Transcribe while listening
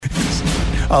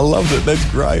I loved it. That's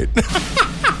great.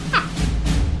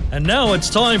 And now it's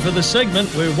time for the segment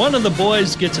where one of the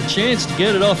boys gets a chance to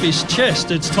get it off his chest.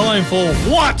 It's time for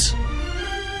What?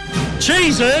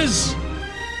 Cheeses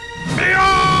Me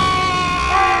Off!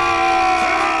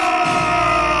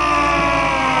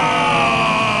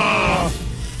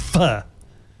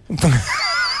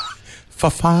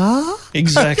 Fa-fa?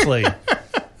 Exactly.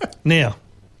 Now,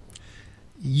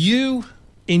 you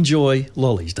enjoy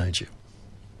lollies, don't you?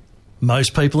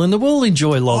 Most people in the world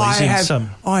enjoy lollies I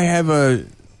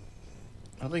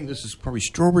think this is probably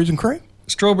strawberries and cream.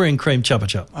 Strawberry and cream Chupa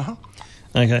Chup. Uh-huh.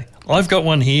 Okay. I've got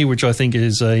one here which I think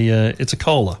is it's a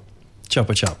cola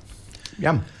Chupa Chup.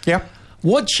 Yum. Yeah.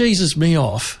 What cheeses me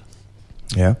off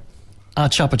Yeah. are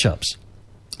Chupa Chups.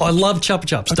 I love Chupa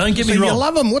Chups. Don't get me So wrong. you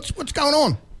love them. What's going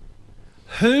on?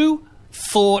 Who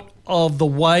thought of the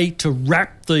way to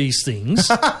wrap these things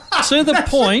to the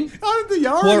point The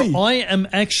where irony. I am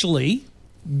actually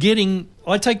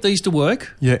I take these to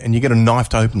work. Yeah, and you get a knife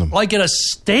to open them. I get a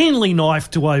Stanley knife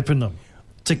to open them,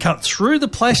 to cut through the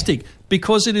plastic,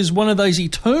 because it is one of those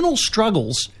eternal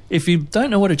struggles. If you don't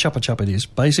know what a Chupa Chup it is,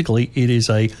 basically it is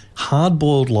a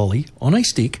hard-boiled lolly on a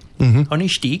stick, Mm-hmm. on a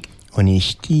stick,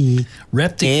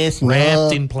 wrapped Yes,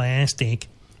 in plastic,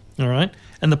 all right?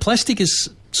 And the plastic is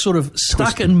sort of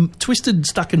stuck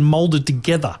and moulded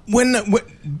together.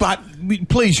 But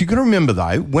please, you got to remember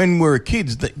though, when we were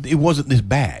kids, it wasn't this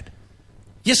bad.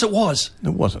 Yes, it was. It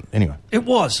wasn't. Anyway. It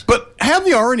was. But how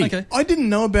the irony. Okay. I didn't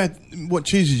know about what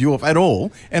cheeses you off at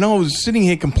all, and I was sitting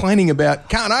here complaining about,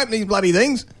 can't open these bloody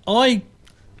things. I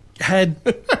had,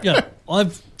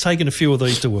 I've taken a few of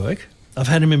these to work. I've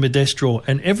had them in my desk drawer,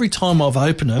 and every time I've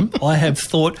opened them, I have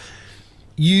thought,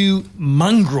 you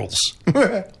mongrels,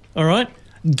 all right?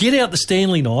 Get out the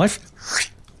Stanley knife,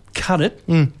 cut it,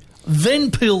 then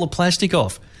peel the plastic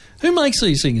off. Who makes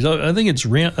these things? I think it's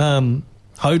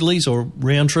Hoadley's or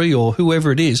Roundtree or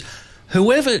whoever it is.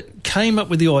 Whoever came up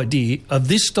with the idea of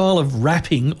this style of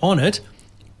wrapping on it,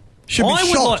 Should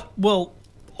be shot.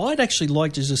 I'd actually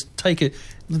like to just take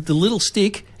the little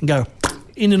stick and go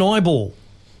in an eyeball.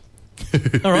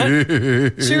 All right?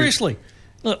 Seriously.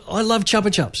 Look, I love Chupa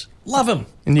Chups. Love them.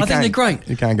 And I think they're great.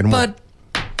 You can't get them But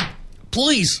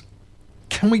please,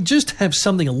 can we just have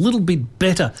something a little bit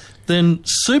better than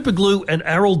super glue and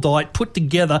Araldite put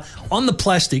together on the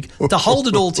plastic to hold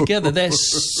it all together?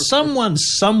 There's someone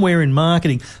somewhere in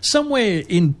marketing, somewhere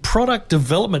in product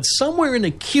development, somewhere in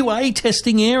the QA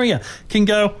testing area can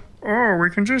go, oh, we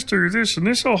can just do this and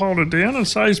this will hold it down and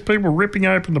saves people ripping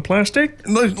open the plastic.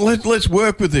 Let's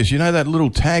work with this. You know that little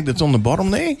tag that's on the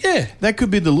bottom there? Yeah. That could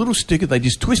be the little sticker. They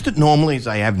just twist it normally as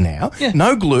they have now. Yeah.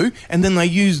 No glue. And then they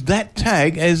use that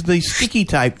tag as the sticky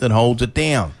tape that holds it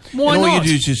down. Why and all not? you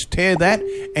do is just tear that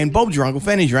and Bob's your uncle,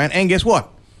 Fanny's your aunt, and guess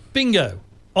what? Bingo.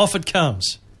 Off it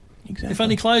comes. Exactly. If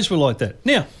only clothes were like that.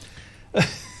 Now,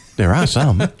 There are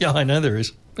some. yeah, I know there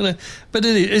is. But it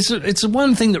is. It's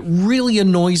one thing that really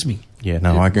annoys me. Yeah,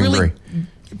 no, I can agree.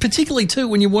 Particularly too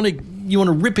when you want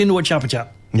to rip into a Chupa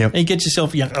Chup. Yep. And you get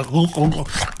yourself while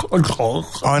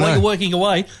you're working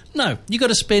away. No, you got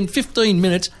to spend 15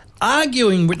 minutes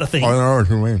arguing with the thing. I know what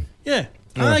you mean. Yeah,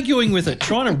 arguing with it,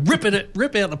 trying to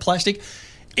rip out the plastic.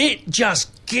 It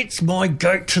just gets my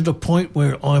goat to the point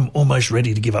where I'm almost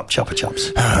ready to give up Chupa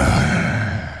Chups.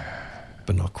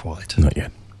 But not quite. Not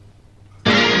yet.